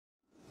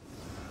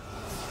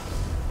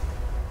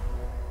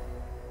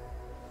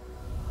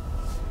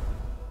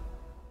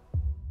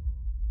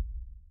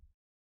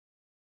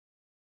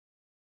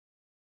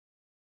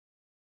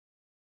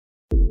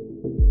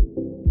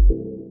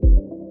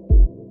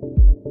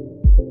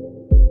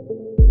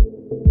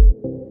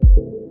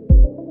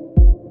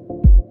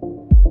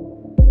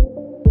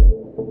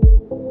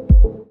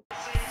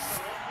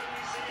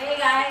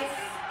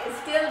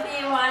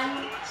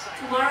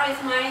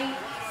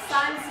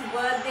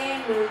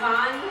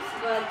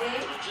son's birthday.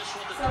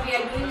 So we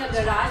are doing a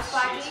garage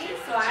party.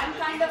 So I'm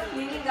kind of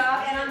cleaning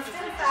up and I'm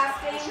still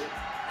fasting.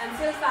 And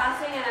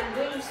I'm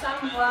doing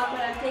some work,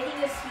 but I'm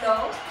taking it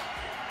slow.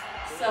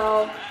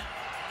 So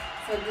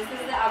this is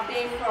the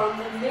update from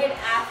the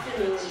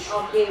mid-afternoon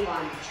of day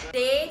 1.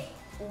 Day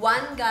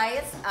 1,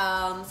 guys.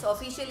 So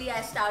officially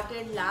I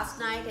started last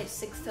night at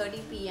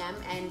 6:30 p.m.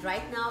 and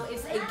right now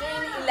it's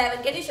again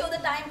 11. Can you show the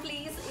time,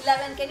 please?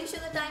 11. Can you show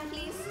the time,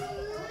 please?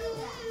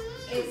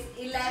 It's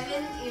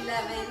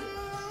 11:11.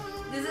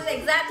 This is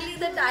exactly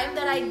the time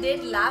that I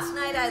did last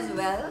night as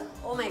well.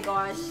 Oh my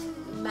gosh,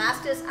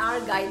 masters are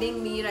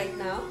guiding me right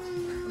now.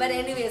 But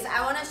anyways,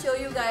 I want to show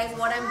you guys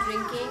what I'm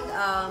drinking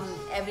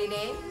every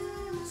day.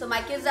 So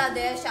my kids are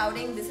there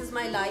shouting, this is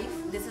my life,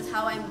 this is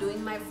how I'm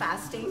doing my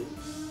fasting.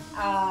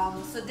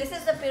 So this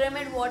is the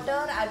pyramid water.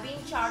 I've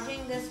been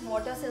charging this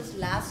water since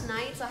last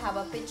night. So I have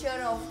a picture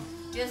of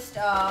just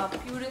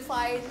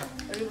purified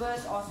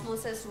reverse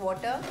osmosis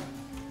water.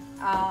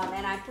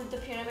 And I put the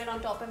pyramid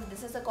on top of it.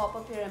 This is the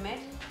copper pyramid.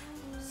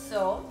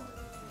 So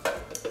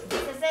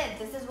this is it.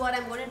 This is what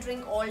I'm going to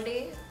drink all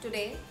day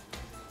today.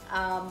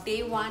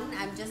 Day 1,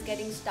 I'm just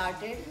getting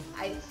started.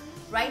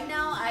 Right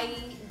now I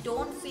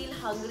don't feel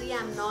hungry.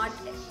 I'm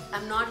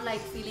not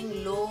like feeling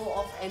low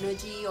of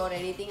energy or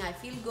anything. I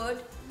feel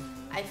good.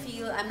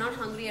 I'm not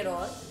hungry at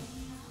all.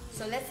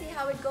 So let's see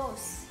how it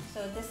goes.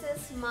 So this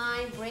is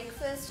my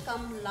breakfast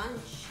come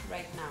lunch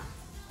right now.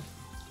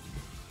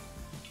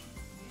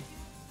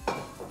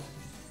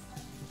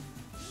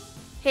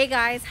 Hey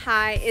guys,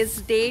 hi,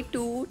 it's day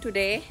 2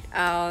 today,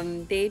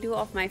 day 2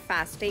 of my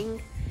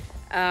fasting.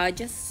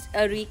 Just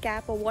a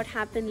recap of what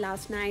happened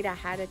last night. I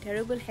had a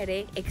terrible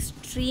headache,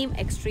 extreme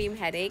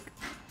headache.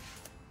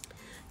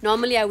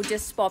 Normally I would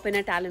just pop in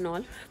a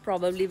Tylenol,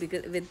 probably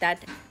because with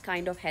that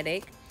kind of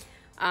headache.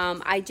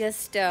 I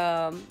just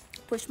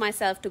pushed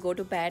myself to go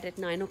to bed at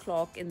 9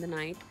 o'clock in the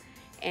night,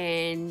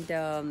 and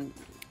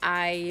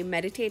I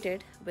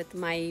meditated with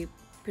my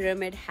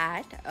pyramid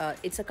hat.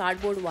 It's a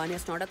cardboard one,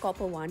 it's not a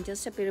copper one,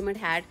 just a pyramid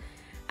hat.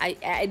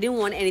 I didn't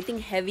want anything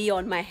heavy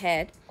on my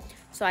head,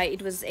 so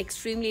it was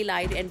extremely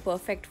light and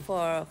perfect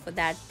for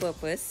that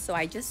purpose. So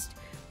I just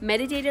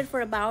meditated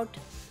for about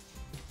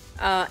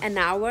an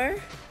hour,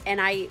 and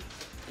I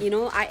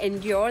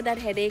endured that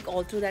headache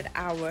all through that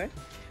hour.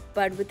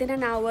 But within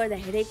an hour the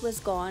headache was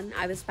gone.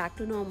 I was back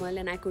to normal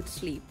and I could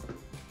sleep.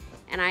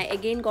 And I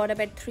again got up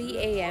at 3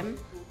 a.m.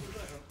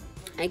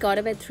 I got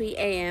up at 3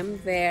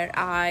 a.m. where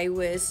I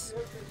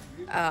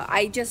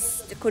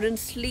just couldn't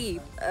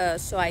sleep.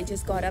 So I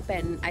just got up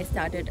and I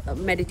started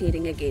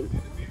meditating again.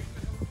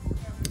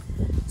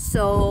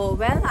 So,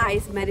 well,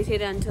 I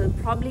meditated until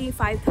probably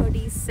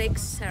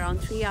 5:36, around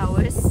 3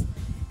 hours,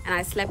 and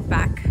I slept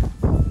back.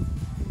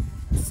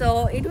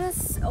 So it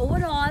was,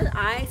 overall,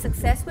 I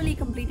successfully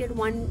completed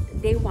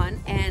day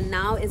 1, and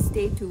now it's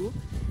day 2,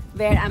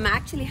 where I'm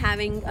actually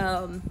having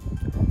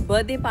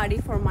birthday party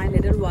for my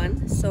little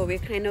one. So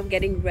we're kind of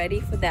getting ready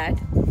for that.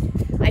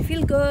 I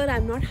feel good.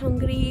 I'm not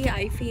hungry.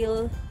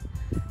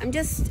 I'm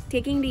just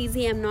taking it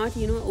easy. I'm not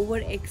over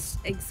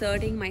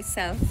exerting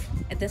myself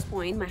at this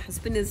point. My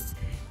husband is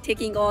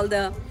taking all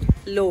the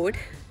load.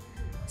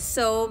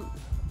 So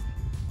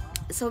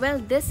well,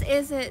 this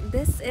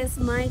is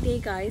my day,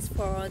 guys,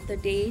 for the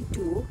day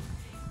 2,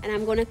 and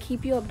I'm gonna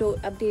keep you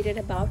updated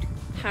about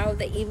how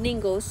the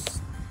evening goes.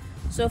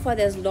 So far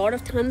there's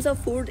tons of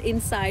food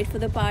inside for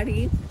the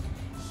party.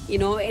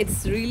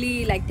 It's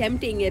really like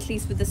tempting, at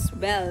least with the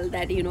smell,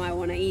 that I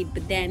want to eat.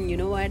 But then you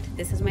know what,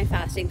 this is my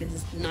fasting. This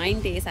is 9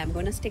 days. I'm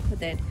gonna stick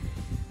with it.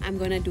 I'm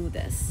gonna do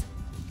this.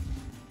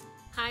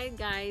 Hi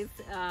guys,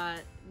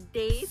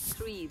 day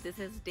 3. This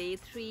is day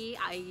 3.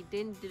 I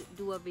didn't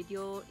do a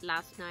video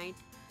last night.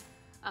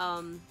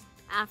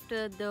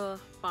 After the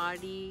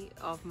party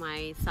of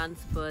my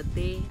son's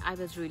birthday, I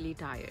was really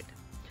tired.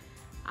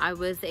 I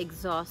was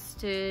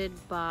exhausted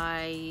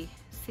by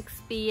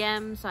 6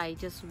 p.m. So I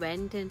just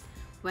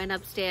went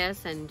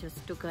upstairs and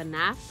just took a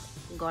nap.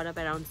 Got up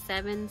around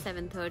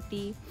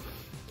 7:30,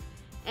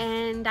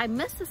 and I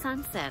missed the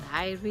sunset.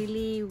 I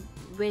really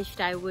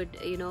wished I would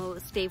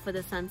stay for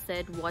the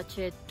sunset, watch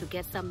it, to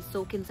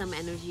soak in some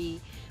energy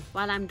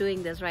while I'm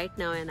doing this right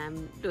now, and I'm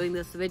doing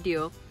this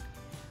video.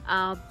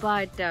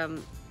 But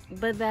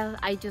well,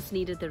 I just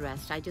needed the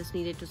rest. I just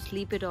needed to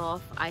sleep it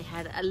off. I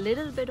had a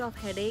little bit of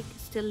headache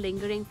still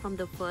lingering from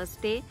the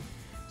first day.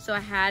 So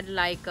I had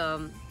like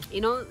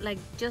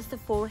just the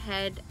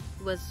forehead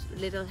was a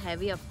little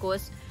heavy. Of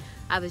course,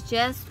 I was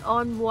just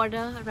on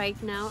water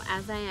right now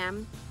as I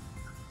am.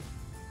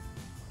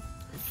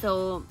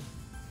 So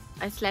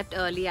I slept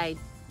early. I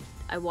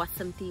watched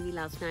some TV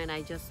last night.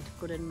 I just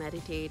couldn't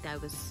meditate. I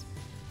was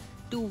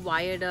too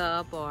wired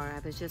up, or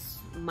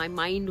my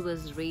mind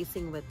was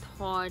racing with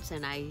thoughts,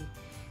 and I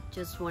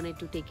just wanted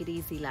to take it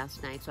easy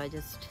last night. So I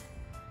just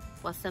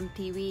watched some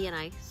TV, and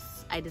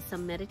I did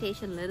some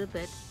meditation a little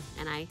bit,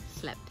 and I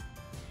slept.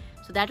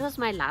 So that was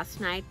my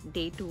last night,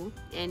 day 2.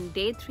 And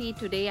day 3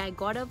 today, I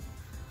got up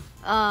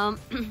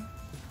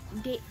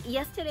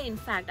yesterday, in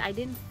fact, I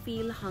didn't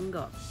feel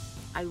hunger.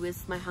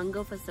 my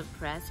hunger was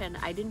suppressed and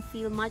I didn't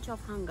feel much of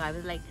hunger. I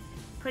was like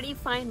pretty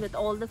fine with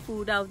all the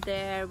food out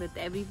there, with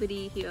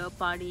everybody here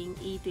partying,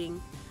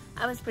 eating.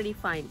 I was pretty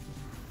fine.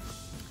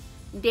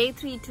 Day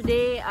 3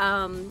 today,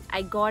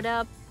 I got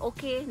up,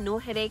 okay, no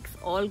headaches,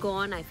 all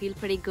gone. I feel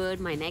pretty good.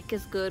 My neck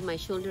is good, my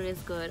shoulder is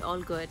good, all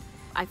good.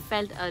 I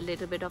felt a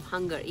little bit of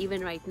hunger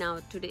even right now.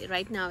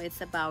 Right now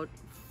it's about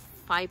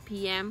 5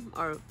 p.m.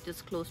 or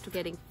just close to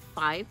getting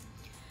 5.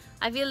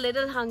 I feel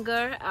little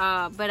hunger,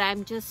 but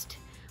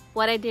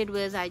what I did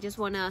was I just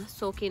want to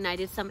soak in. I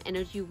did some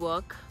energy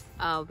work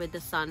with the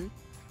sun,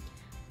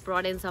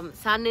 brought in some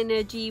sun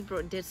energy,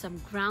 did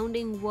some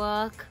grounding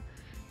work,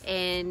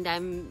 and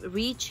I'm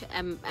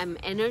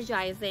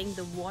energizing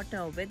the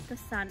water with the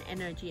sun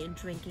energy and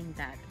drinking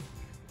that.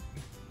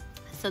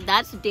 So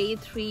that's day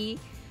 3.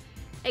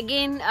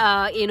 Again,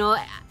 you know,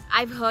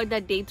 I've heard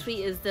that day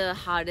 3 is the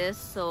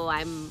hardest, so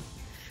I'm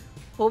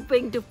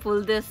hoping to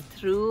pull this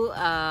through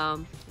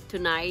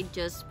tonight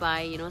just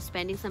by, you know,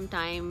 spending some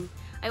time.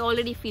 I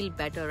already feel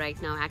better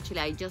right now.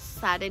 Actually, I just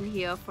sat in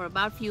here for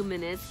about a few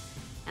minutes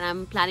and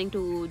I'm planning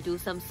to do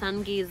some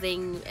sun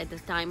gazing at the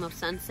time of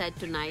sunset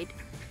tonight.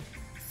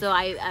 So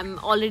I'm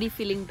already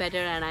feeling better,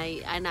 and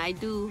I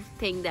do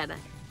think that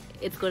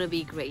it's gonna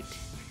be great.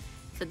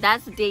 So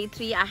that's day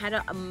 3. I had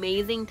an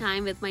amazing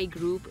time with my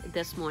group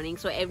this morning.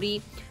 So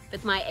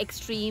with my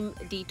extreme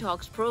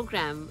detox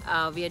program,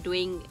 we are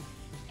doing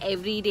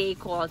everyday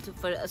calls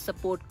for a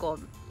support call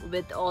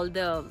with all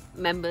the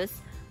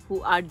members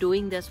who are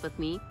doing this with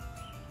me,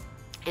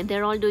 and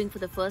they're all doing for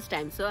the first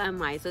time. So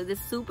am I. So this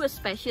is super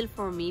special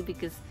for me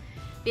because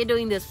we're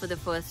doing this for the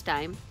first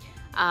time.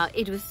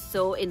 It was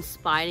so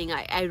inspiring.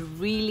 I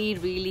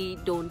really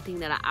don't think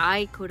that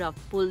I could have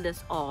pulled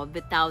this off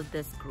without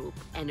this group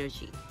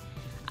energy.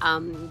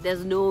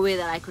 There's no way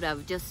that I could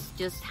have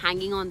just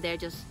hanging on there,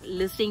 just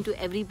listening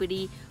to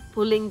everybody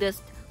pulling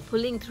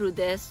through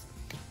this.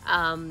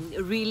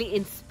 Really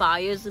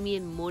inspires me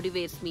and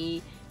motivates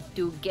me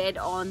to get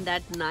on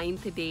that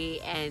 9th day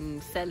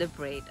and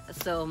celebrate.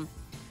 So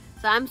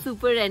I'm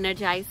super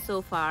energized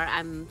so far.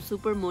 I'm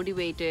super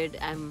motivated.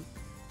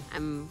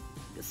 I'm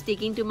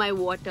sticking to my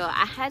water.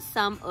 I had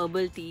some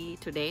herbal tea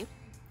today,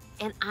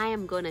 and I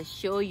am gonna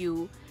show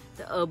you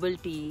the herbal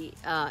tea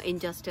in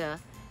just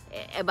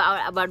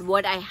about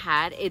what I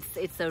had.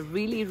 It's a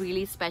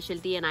really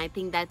specialty, and I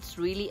think that's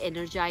really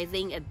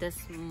energizing at this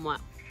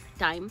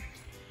time.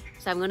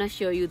 So I'm gonna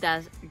show you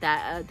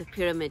the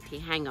pyramid tea.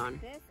 Hang on.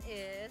 This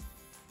is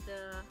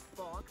the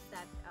box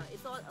that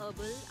it's all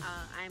herbal.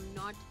 I'm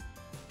not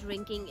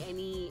drinking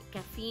any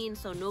caffeine,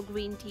 so no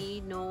green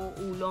tea, no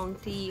oolong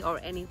tea or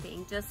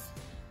anything,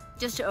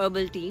 just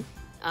herbal tea.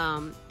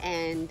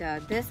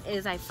 This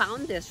is, I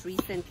found this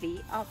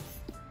recently up,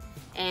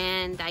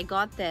 and I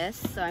got this,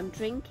 so I'm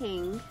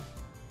drinking.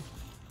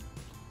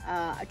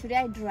 Today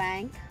I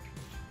drank,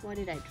 what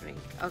did I drink?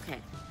 Okay,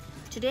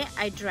 today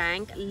I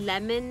drank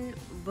lemon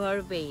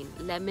vervain.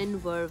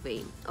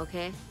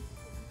 Okay,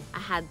 I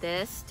had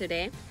this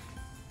today.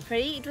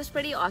 It was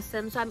pretty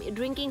awesome. So I'm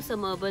drinking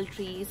some herbal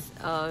teas,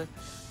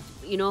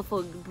 you know,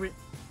 for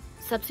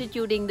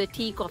substituting the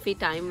tea coffee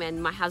time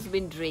when my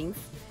husband drinks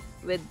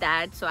with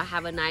that. So I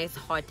have a nice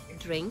hot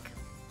drink,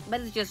 but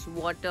it's just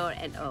water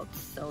and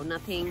herbs, so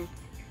nothing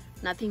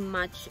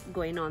much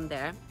going on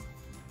there.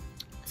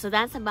 So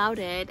that's about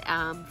it.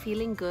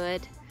 Feeling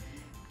good.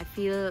 I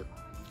feel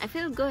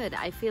good.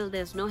 I feel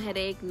there's no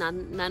headache,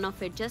 none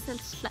of it, just a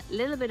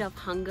little bit of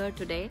hunger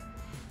today,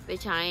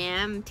 which I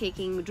am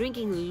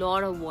drinking a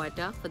lot of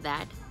water for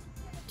that,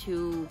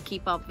 to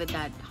keep up with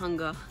that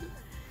hunger.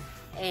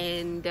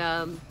 And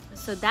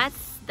so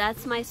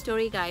that's my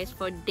story, guys,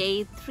 for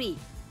day 3.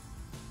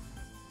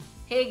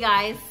 Hey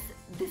guys,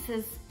 this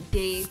is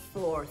day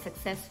 4.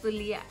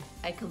 Successfully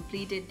I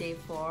completed day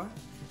 4.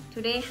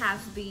 Today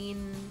has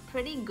been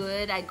pretty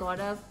good. I got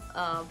up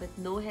with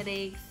no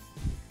headaches.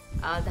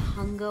 The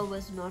hunger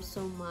was not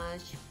so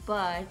much,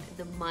 but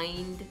the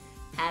mind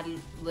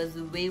was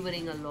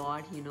wavering a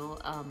lot, you know.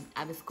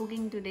 I was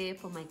cooking today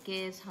for my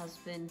kids,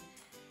 husband,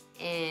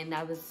 and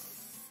I was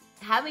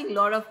having a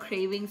lot of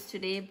cravings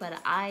today, but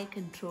I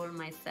control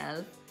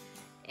myself,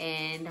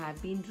 and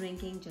I've been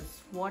drinking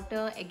just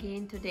water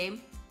again today.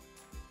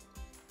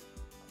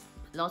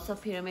 Lots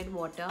of pyramid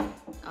water.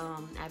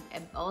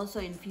 I've also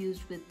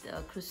infused with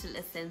crystal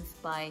essence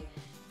by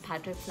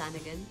Patrick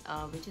Flanagan,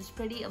 which is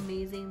pretty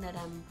amazing that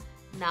I'm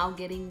now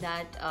getting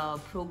that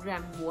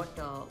programmed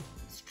water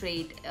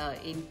straight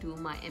into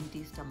my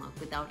empty stomach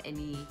without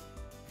any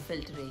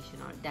filtration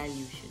or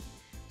dilution.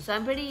 So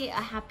I'm pretty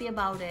happy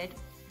about it.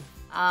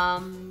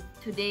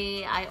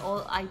 Today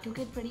I took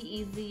it pretty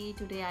easy.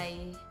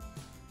 Today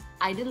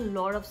I did a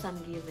lot of sun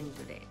gazing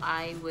today.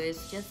 I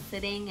was just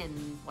sitting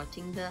and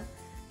watching the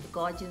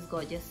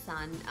gorgeous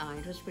sun.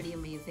 It was pretty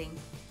amazing.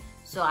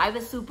 So I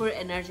was super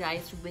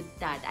energized with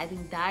that. I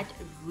think that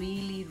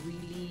really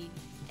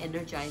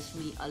energized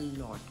me a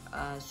lot.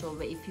 So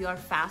if you are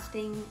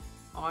fasting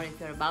or if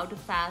you're about to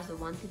fast, the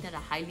one thing that I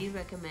highly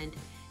recommend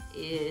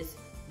is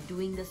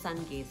doing the sun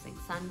gazing.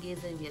 Sun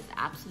gazing is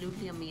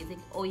absolutely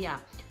amazing. Oh yeah,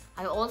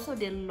 I also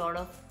did a lot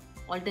of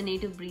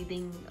alternative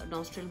breathing,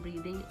 nostril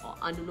breathing, or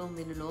Anulom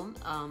Vinulom.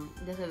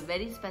 There's a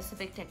very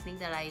specific technique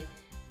that I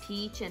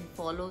teach and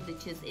follow,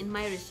 which is in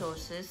my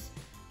resources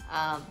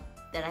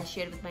that I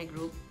shared with my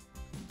group.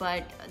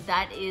 But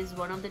that is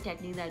one of the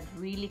techniques that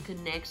really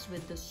connects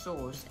with the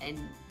source and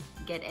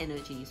get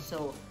energy.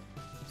 So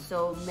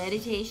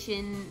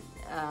meditation,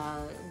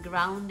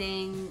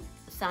 grounding,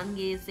 sun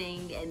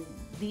gazing, and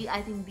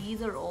I think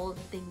these are all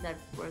the things that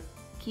were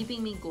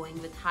keeping me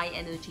going with high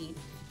energy.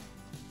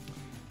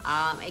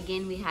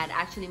 Again, we had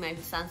actually my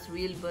son's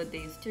real birthday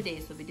is today,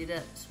 so we did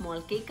a small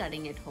cake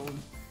cutting at home.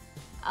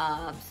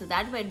 So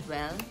that went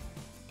well,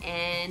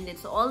 and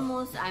it's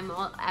almost, I'm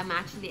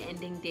actually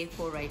ending day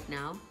 4 right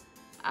now.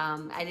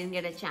 I didn't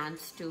get a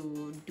chance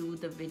to do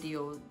the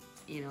video,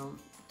 you know,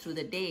 through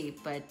the day,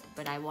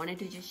 but I wanted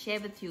to just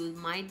share with you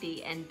my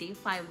day, and day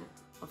 5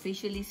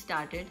 officially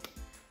started.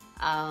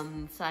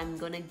 So I'm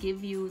gonna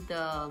give you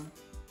the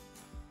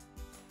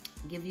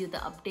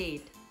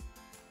update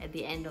at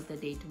the end of the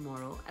day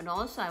tomorrow. And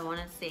also I want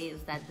to say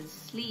is that the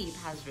sleep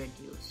has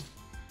reduced.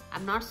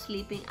 I'm not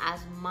sleeping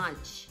as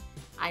much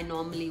I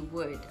normally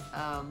would.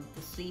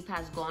 The sleep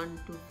has gone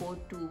to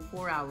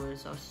 4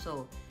 hours or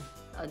so.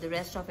 The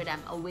rest of it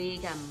I'm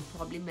awake, I'm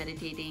probably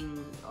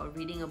meditating or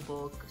reading a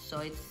book. So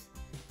it's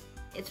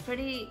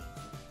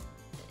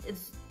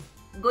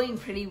going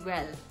pretty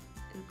well.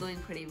 It's going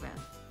pretty well.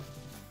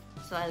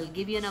 So I'll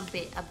give you an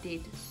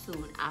update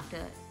soon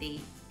after day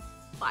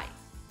 5.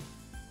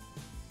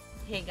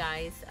 Hey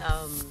guys,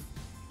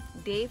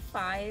 day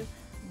 5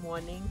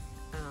 morning,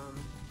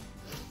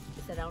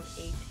 it's around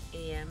 8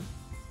 a.m.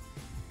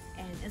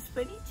 and it's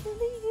pretty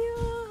chilly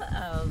here.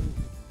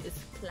 It's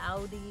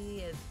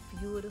cloudy, it's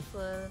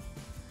beautiful.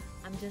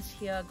 I'm just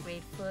here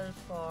grateful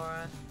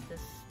for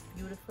this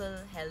beautiful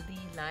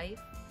healthy life,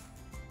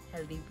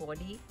 healthy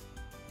body,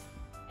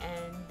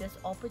 and this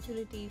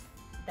opportunity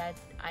that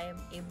I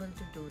am able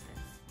to do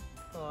this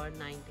for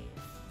 9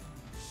 days.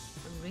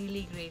 I'm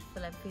really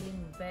grateful. I'm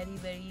feeling very,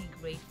 very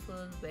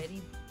grateful,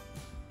 very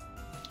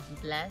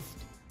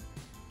blessed,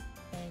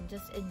 and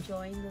just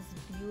enjoying this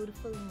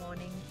beautiful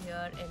morning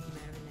here in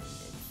Maryland.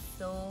 It's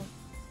so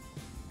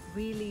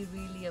really,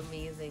 really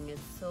amazing.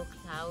 It's so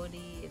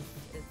cloudy.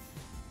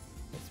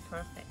 It's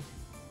perfect.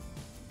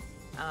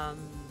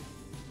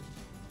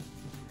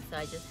 So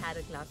I just had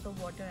a glass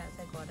of water as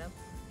I got up,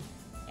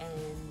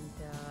 and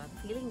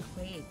feeling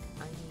great.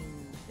 I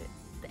mean,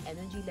 the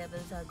energy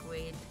levels are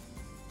great.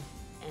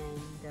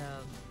 And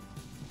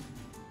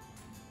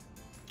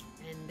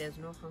there's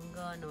no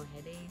hunger, no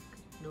headache,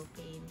 no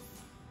pain.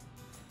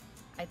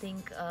 I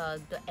think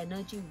the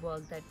energy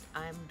work that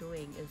I'm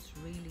doing is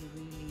really,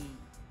 really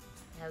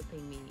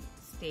helping me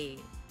stay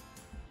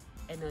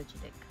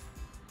energetic.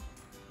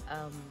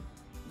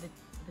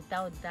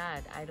 Without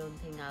that, I don't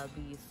think I'll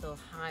be so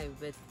high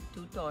with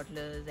 2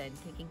 toddlers and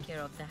taking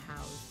care of the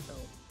house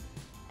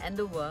and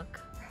the work.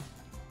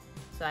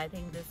 So I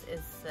think this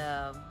is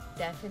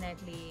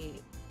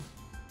definitely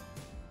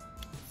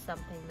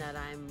something that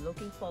I'm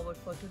looking forward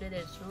for. Today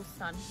there's no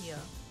sun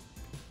here.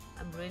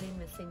 I'm really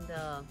missing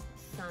the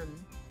sun,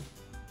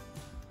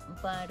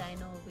 but I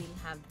know we'll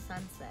have the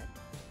sunset.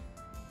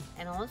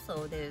 And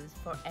also there's,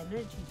 for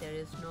energy, there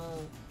is no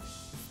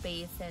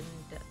space and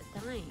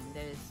time.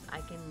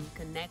 I can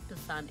connect to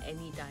sun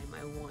anytime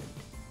I want.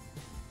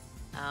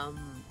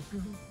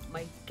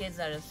 My kids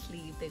are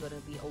asleep, they're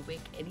gonna be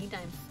awake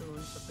anytime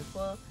soon, so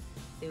before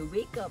they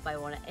wake up I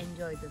want to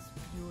enjoy this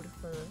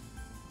beautiful,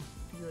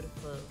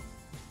 beautiful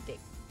day.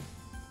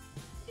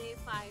 Day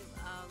 5,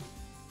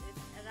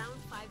 it's around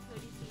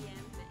 5:30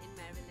 p.m. in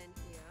Maryland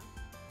here.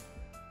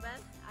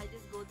 Well, I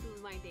just go through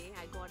my day.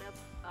 I got up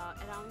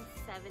around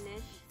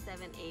 7-ish,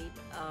 7-8.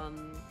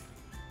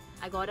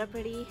 I got up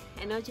pretty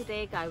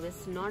energetic. I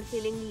was not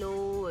feeling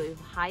low,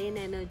 high in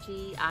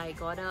energy. I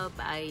got up,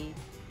 I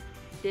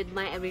did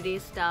my everyday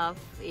stuff,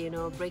 you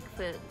know,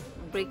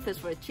 breakfast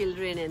for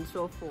children and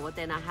so forth,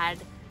 and I had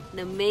an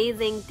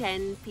amazing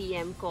 10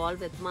 p.m. call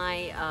with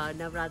my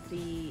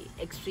Navratri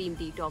Extreme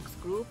Detox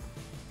group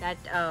that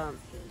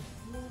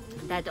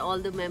all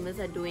the members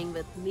are doing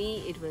with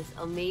me. It was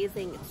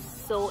amazing. It's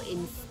so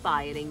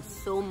inspiring,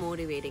 so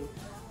motivating.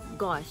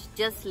 Gosh,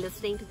 just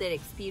listening to their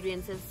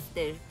experiences,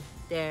 their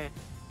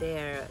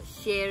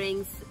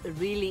sharings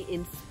really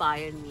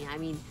inspired me. I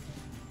mean,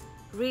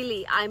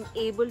 really, I'm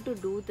able to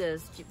do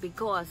this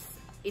because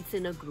it's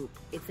in a group,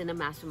 it's in a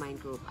mastermind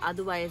group.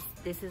 Otherwise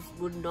this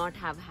would not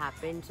have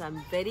happened. So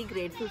I'm very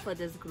grateful for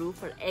this group,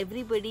 for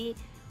everybody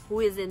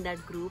who is in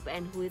that group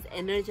and who is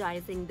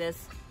energizing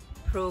this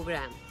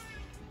program.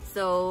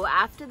 So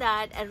after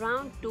that,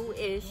 around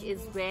 2-ish is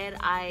where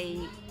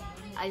I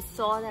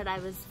saw that I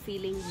was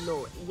feeling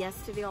low.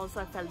 Yesterday also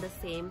I felt the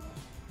same.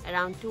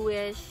 Around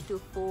 2-ish to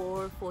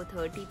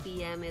 4:30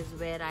 p.m. is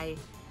where I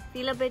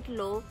feel a bit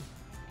low.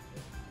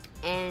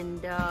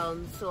 And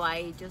so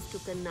I just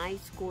took a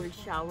nice cold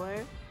shower,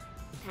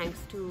 thanks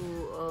to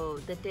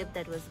the tip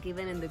that was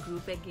given in the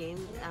group again.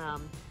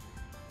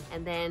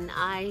 And then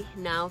I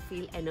now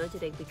feel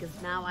energetic because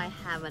now I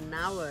have an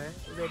hour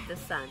with the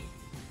sun.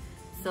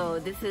 So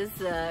this is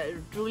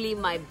truly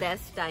my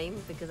best time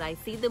because I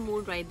see the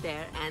moon right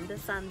there and the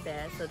sun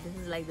there. So this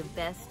is like the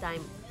best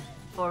time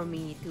for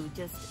me to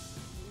just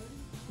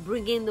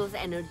bring in those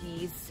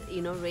energies,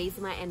 you know, raise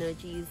my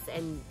energies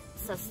and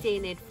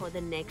sustain it for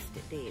the next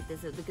day.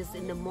 This is because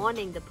in the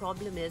morning the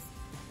problem is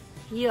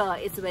here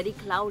it's very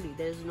cloudy,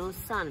 there is no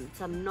sun,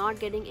 so I'm not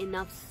getting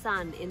enough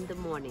sun in the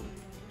morning.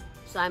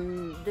 So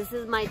this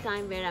is my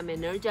time where I'm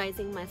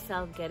energizing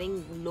myself,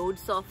 getting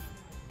loads of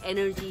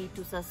energy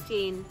to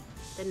sustain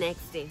the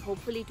next day.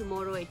 Hopefully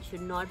tomorrow it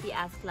should not be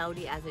as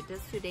cloudy as it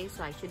is today,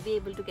 so I should be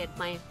able to get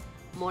my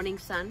morning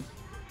sun.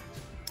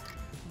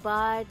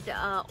 But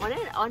on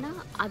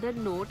a other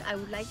note, I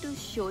would like to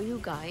show you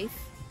guys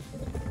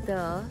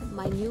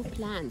my new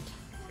plant.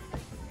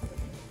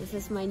 This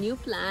is my new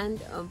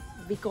plant.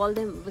 We call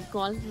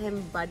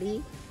him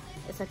Buddy.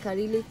 It's a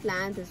curry leaf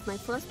plant. It's my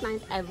first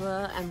plant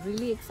ever. I'm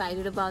really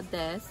excited about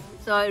this.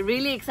 So I'm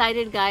really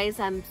excited, guys.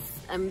 I'm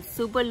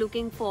super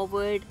looking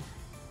forward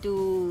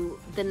to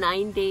the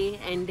 9-day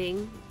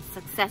ending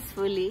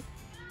successfully,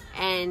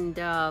 and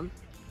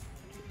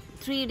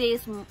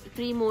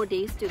 3 more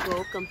days to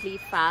go,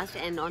 complete fast,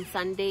 and on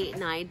Sunday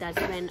night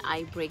that's when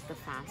I break the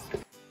fast.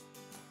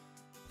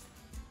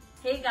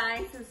 Hey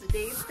guys, it's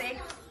day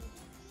 6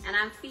 and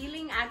I'm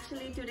feeling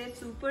actually today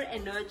super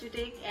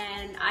energetic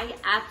and I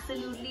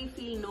absolutely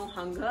feel no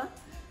hunger.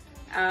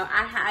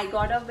 I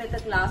got up with a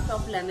glass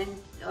of lemon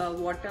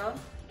water,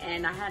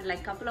 and I had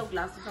like couple of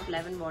glasses of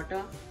lemon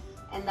water,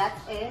 and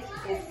that's it.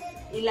 It's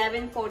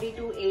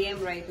 11:42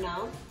 a.m. right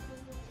now,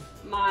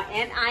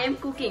 and I am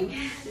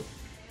cooking.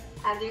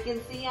 As you can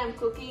see, I'm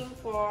cooking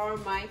for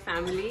my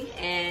family,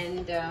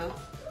 and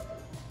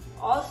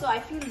also I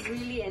feel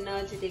really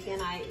energetic,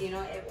 and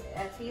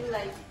I feel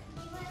like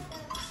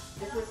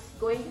this is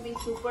going to be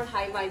super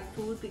high vibe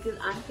food because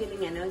I'm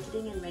feeling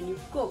energetic. And when you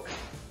cook,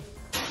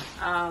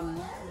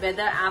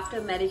 whether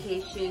after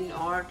meditation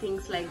or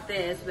things like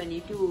this, when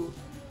you do,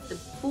 the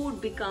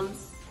food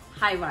becomes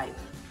high vibe.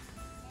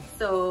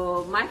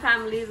 So my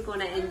family is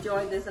gonna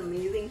enjoy this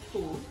amazing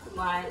food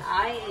while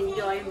I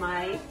enjoy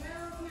my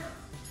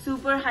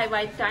super high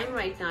vibe time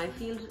right now.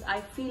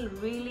 I feel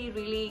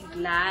really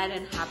glad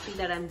and happy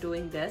that I'm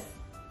doing this.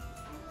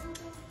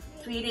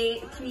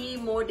 3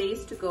 more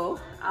days to go,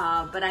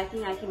 but I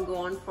think I can go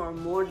on for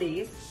more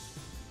days.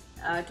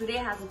 Today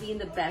has been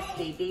the best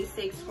day. Day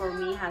 6 for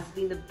me has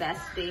been the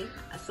best day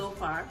so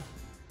far.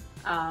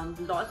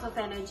 Lots of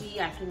energy.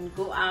 I can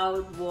go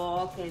out,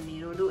 walk, and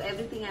do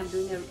everything. I'm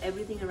doing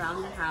everything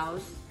around the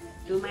house,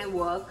 do my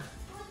work,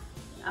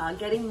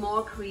 getting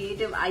more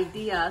creative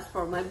ideas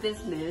for my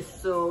business.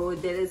 So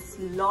there is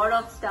a lot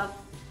of stuff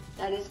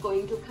that is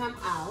going to come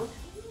out.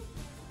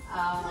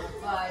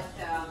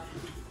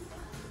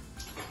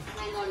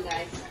 Hang on,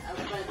 guys.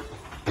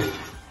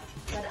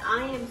 But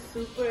I am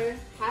super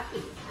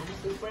happy. I'm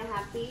super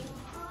happy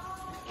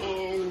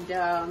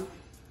and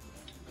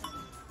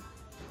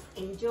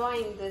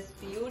enjoying this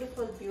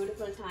beautiful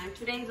time.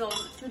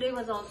 Today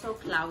was also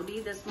cloudy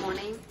this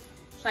morning,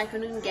 so I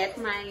couldn't get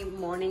my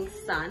morning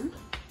sun,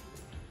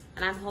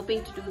 and I'm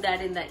hoping to do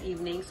that in the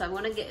evening. So I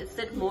want to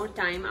sit more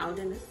time out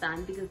in the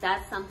sun because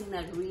that's something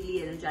that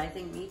really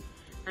energizing me.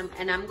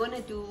 And I'm going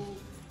to do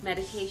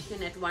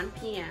meditation at 1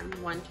 p.m.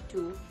 1 to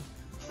 2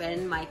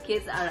 when my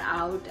kids are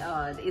out.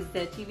 It's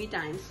their TV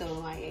time,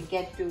 so I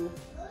get to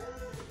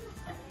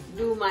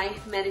do my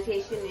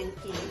meditation in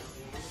peace.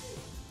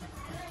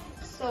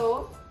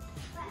 So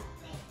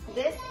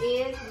this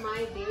is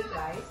my day,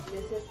 guys.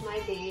 This is my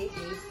day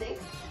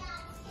 6.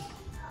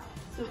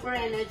 Super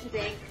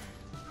energetic,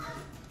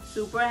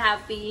 super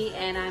happy,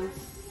 and I'm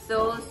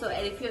so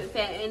if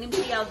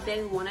anybody out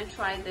there who want to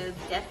try this,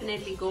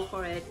 definitely go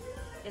for it.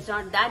 It's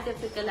not that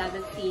difficult as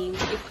it seems.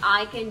 If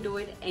I can do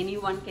it,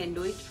 anyone can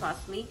do it,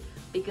 trust me,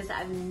 because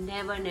I've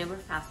never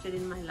fasted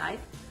in my life.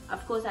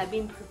 Of course, I've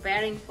been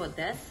preparing for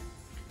this.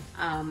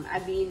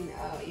 I've been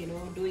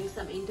doing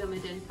some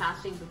intermittent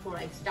fasting before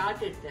I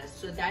started this,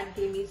 so that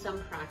gave me some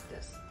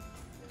practice.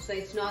 So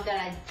it's not that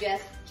I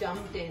just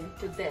jumped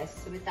into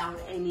this without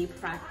any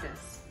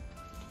practice.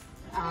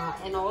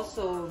 And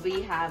also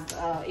we have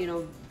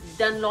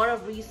done a lot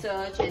of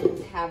research and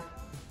have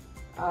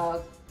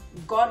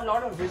got a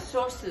lot of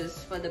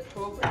resources for the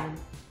program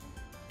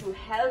to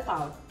help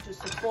out, to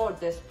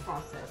support this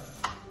process.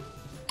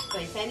 So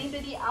if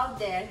anybody out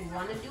there who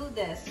want to do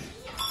this,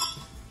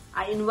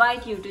 I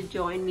invite you to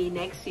join me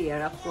next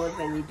year, of course,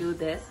 when we do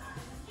this.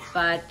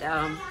 But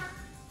I'm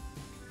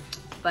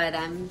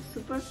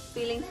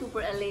feeling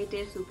super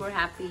elated, super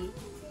happy.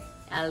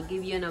 I'll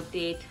give you an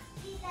update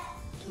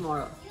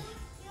tomorrow.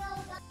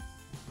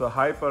 So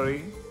hi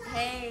Pari.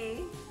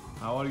 Hey.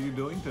 How are you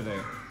doing today?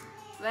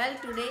 Well,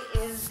 today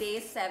is day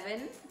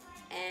 7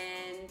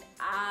 and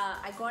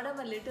I got up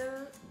a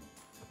little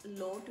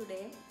low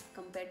today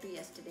compared to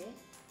yesterday.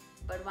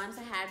 But once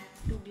I had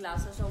 2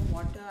 glasses of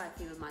water, I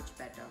feel much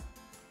better.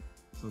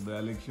 So the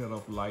elixir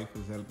of life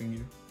is helping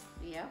you?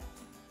 Yeah.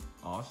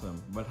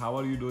 Awesome. But how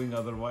are you doing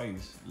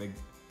otherwise? Like,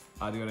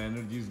 are your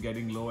energies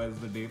getting low as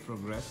the day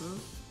progresses?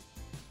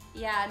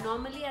 Yeah,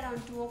 normally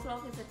around 2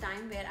 o'clock is the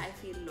time where I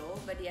feel low,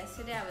 but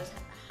yesterday I was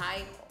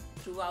high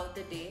throughout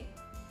the day.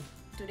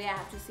 Today I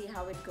have to see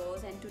how it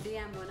goes, and today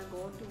I'm gonna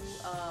go to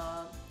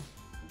a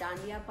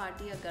Dandiya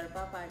party, a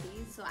Garba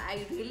party. So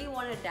I really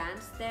want to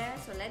dance there,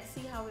 so let's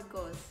see how it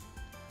goes.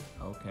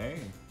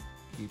 Okay,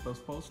 keep us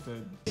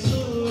posted.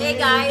 Hey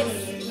guys,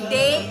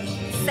 day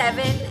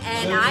 7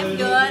 and I'm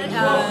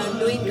here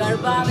doing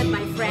Garba with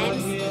my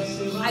friends.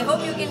 I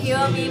hope you can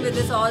hear me with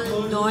this all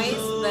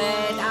noise,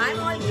 but I'm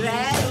all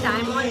dressed,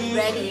 I'm all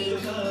ready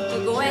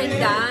to go and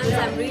dance.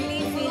 I'm really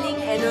feeling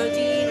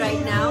energy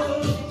right now.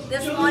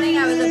 This morning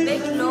I was a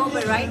bit low,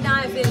 but right now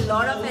I feel a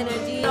lot of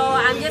energy. So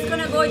I'm just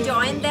gonna go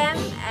join them,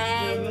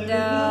 and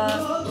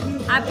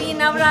happy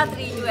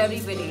Navratri to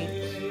everybody.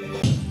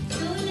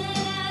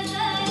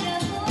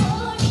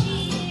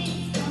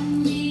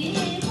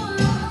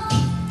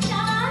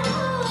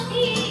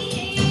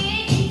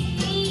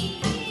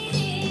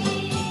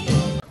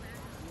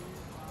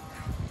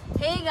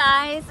 Hey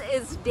guys,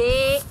 it's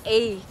day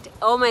 8.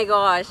 Oh my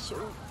gosh,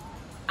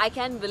 I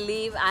can't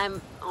believe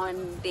I'm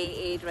on day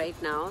 8 right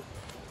now.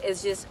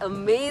 It's just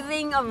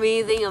amazing,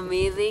 amazing,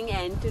 amazing.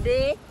 And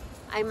today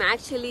I'm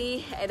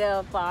actually at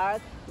a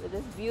park with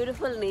this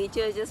beautiful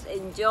nature, just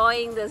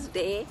enjoying this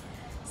day,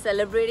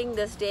 celebrating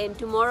this day. And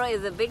tomorrow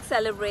is a big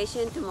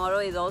celebration. Tomorrow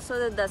is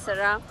also the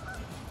Dasara,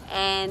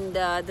 and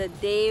the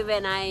day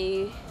when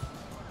I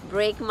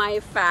break my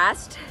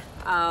fast.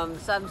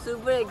 So I'm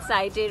super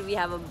excited. We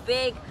have a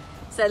big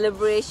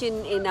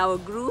celebration in our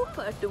group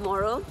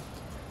tomorrow.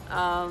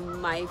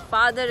 My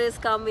father is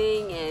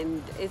coming,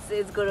 and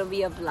it's gonna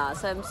be a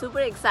blast. So I'm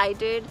super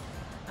excited.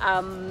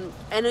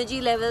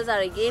 Energy levels are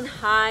again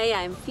high.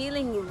 I'm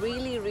feeling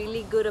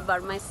really good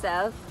about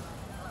myself,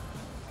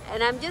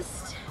 and I'm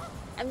just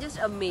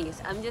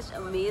amazed. I'm just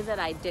amazed that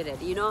I did it.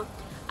 You know,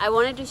 I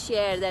wanted to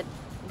share that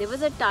there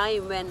was a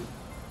time when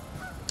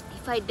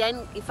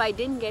if I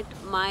didn't get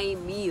my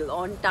meal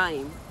on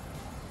time,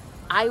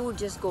 I would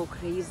just go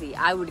crazy.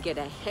 I would get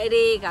a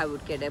headache, I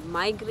would get a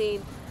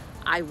migraine,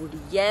 I would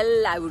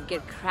yell, I would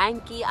get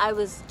cranky. I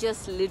was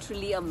just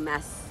literally a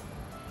mess.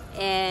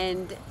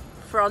 And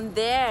from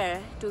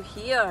there to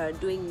here,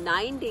 doing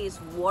 9 days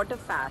water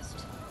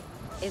fast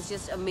is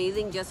just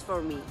amazing just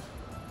for me.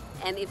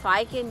 And if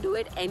I can do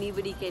it,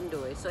 anybody can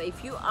do it. So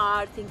if you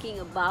are thinking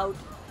about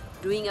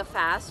doing a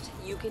fast,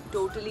 you can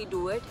totally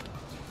do it.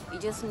 You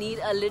just need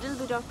a little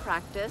bit of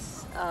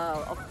practice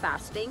of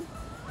fasting.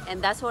 And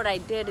that's what I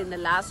did in the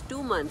last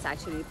 2 months,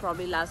 actually,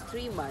 probably last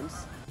 3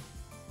 months.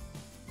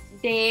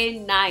 Day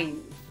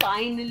 9.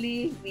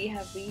 Finally, we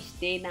have reached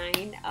day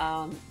 9.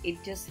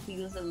 It just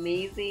feels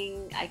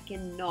amazing. I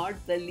cannot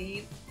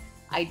believe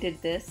I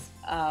did this.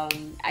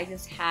 I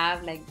just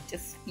have like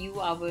just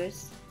few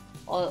hours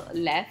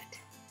left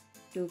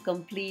to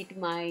complete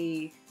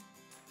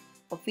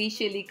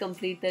officially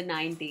complete the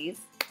 9 days.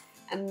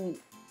 I'm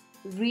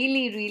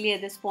really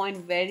at this point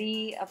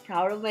very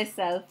proud of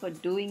myself for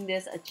doing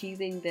this,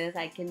 achieving this.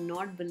 I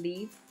cannot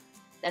believe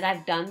that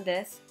I've done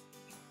this.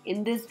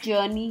 In this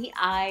journey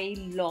I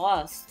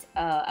lost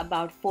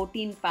about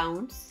 14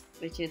 pounds,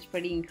 which is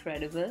pretty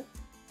incredible,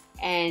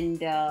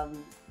 and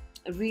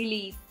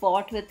really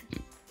fought with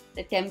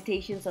the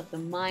temptations of the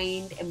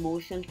mind,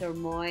 emotional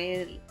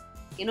turmoil.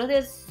 You know,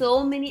 there's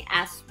so many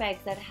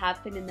aspects that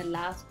happen in the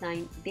last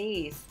 9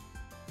 days,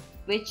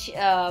 which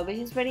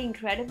is very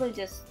incredible,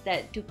 just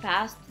that to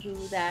pass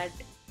through that,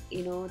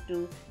 you know,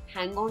 to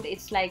hang on.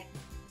 It's like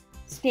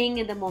staying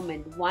in the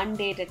moment, 1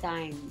 day at a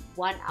time,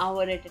 1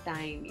 hour at a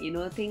time, you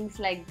know, things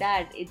like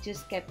that. It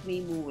just kept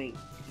me moving,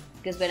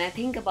 because when I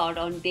think about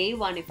on day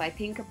 1, if I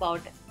think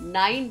about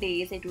 9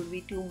 days, it would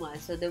be too much.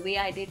 So the way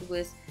I did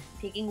was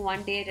taking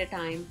 1 day at a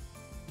time,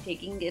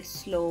 taking it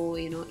slow,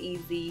 you know,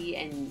 easy,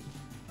 and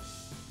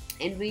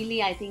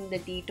really I think the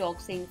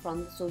detoxing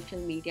from the social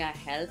media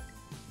helped.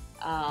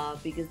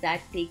 Because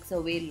that takes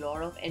away a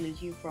lot of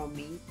energy from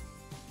me,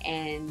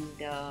 and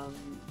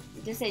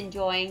just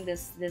enjoying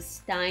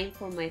this time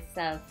for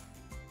myself,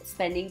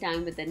 spending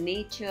time with the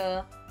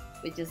nature,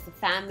 with just the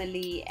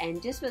family,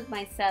 and just with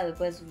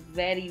myself was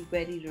very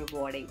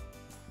rewarding.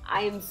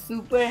 I am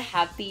super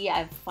happy.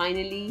 I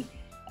finally,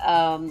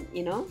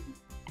 you know,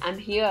 I'm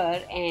here,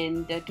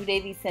 and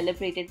today we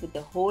celebrated with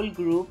the whole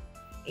group.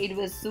 It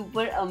was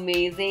super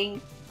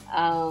amazing.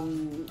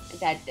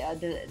 That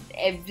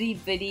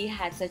everybody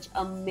had such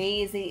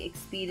amazing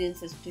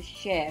experiences to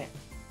share,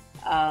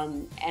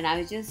 and I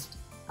was just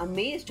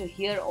amazed to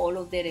hear all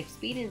of their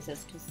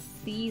experiences, to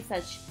see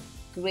such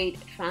great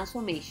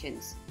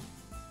transformations.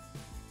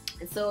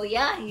 So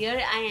yeah,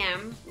 here I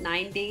am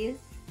 9 days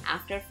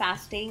after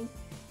fasting.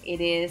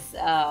 It is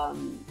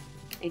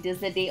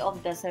the day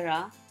of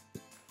Dasara,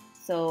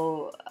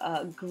 so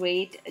a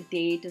great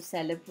day to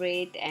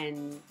celebrate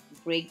and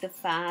break the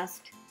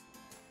fast.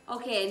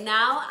 Okay,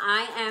 now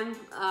I am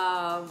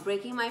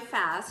breaking my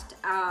fast.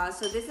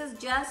 So this is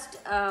just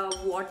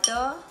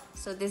water.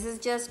 So this is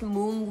just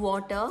moong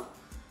water.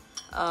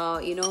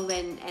 You know,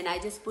 and I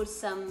just put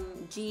some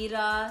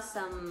jeera,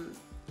 some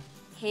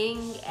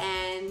hing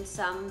and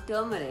some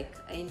turmeric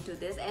into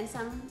this, and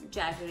some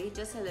jaggery,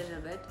 just a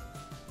little bit.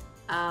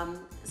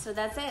 So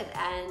that's it.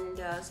 And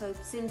so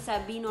since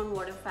I've been on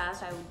water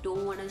fast, I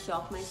don't want to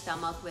shock my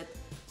stomach with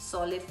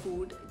solid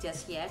food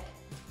just yet.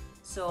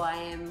 So I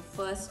am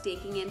first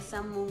taking in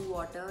some moong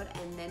water,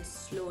 and then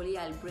slowly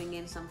I'll bring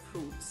in some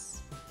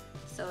fruits.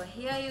 So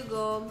here you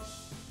go.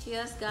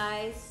 Cheers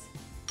guys.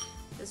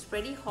 It's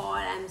pretty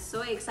hot. I'm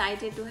so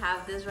excited to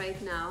have this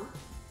right now,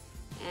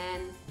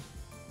 and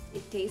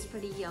it tastes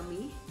pretty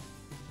yummy.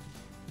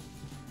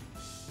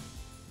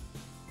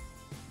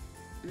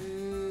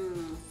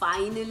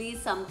 Finally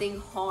something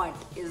hot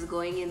is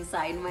going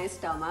inside my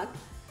stomach.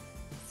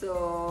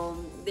 So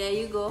there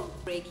you go,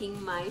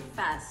 breaking my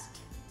fast.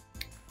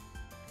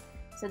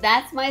 So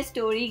that's my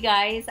story,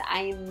 guys.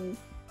 And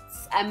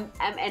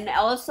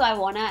also I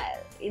wanna,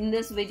 in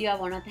this video, I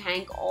wanna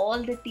thank all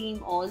the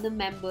team, all the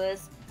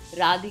members,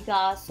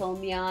 Radhika,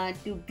 Soumya,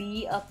 to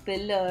be a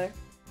pillar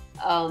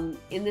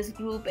in this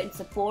group and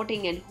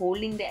supporting and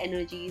holding the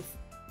energies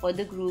for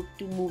the group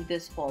to move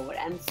this forward.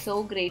 I'm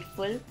so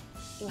grateful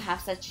to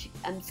have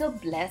I'm so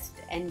blessed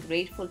and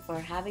grateful for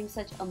having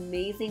such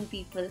amazing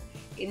people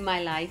in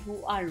my life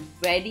who are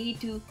ready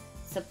to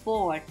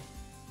support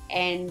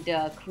and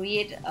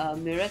create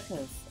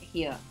miracles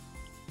here.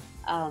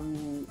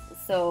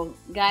 So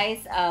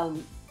guys,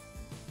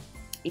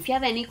 if you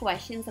have any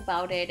questions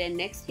about it, and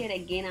next year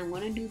again I'm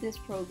going to do this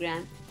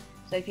program,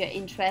 so if you're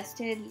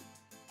interested,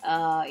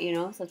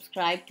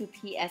 subscribe to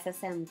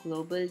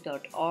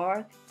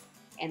pssmglobal.org,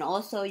 and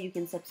also you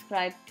can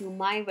subscribe to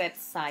my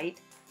website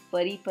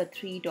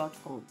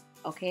paripatri.com.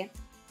 okay,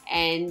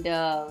 and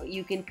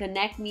you can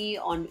connect me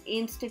on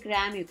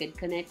Instagram, you can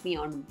connect me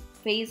on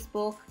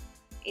Facebook,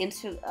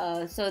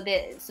 so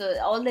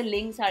all the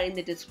links are in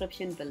the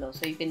description below,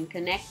 so you can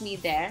connect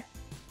with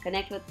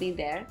me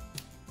there.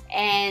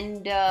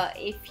 And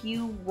if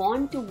you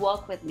want to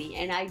work with me,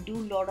 and I do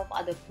a lot of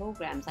other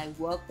programs, I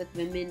work with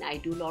women, I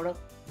do a lot of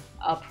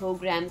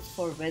programs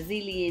for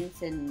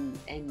resilience and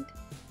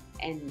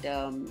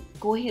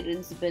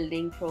coherence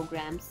building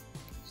programs.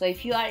 So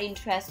if you are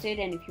interested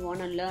and if you want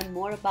to learn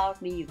more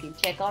about me, you can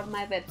check out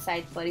my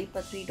website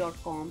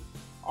paripatri.com,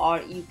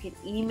 or you can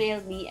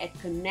email me at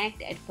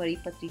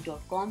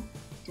connect@paripatri.com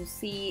to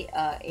see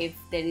if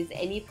there is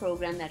any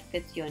program that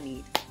fits your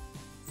need.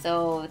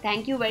 So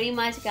thank you very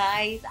much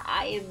guys.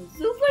 I am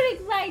super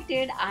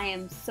excited. I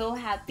am so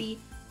happy.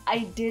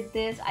 I did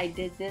this.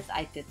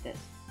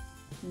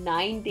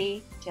 9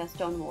 days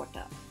just on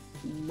water,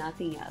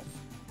 nothing else.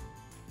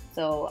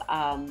 So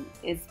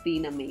it's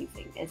been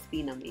amazing.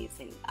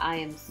 I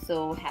am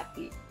so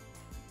happy.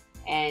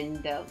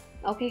 And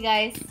okay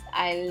guys,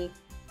 I'll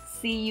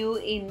see you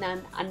in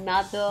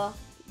another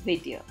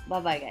video.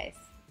 Bye bye guys.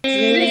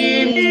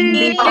 Extreme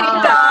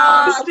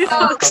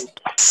detox.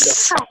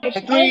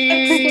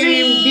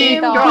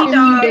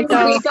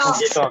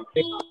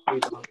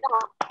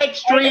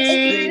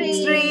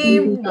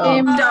 Extreme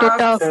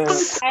detox.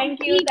 Thank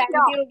you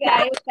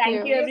guys.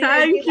 Thank you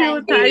Thank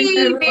you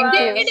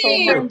so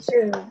much.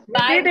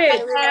 Bye.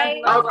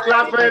 Now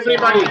clap for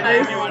everybody.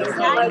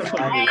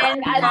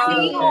 And I'll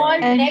see you all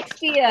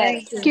next year.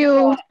 Thank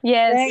you.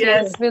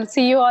 Yes, we'll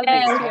see you all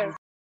next year.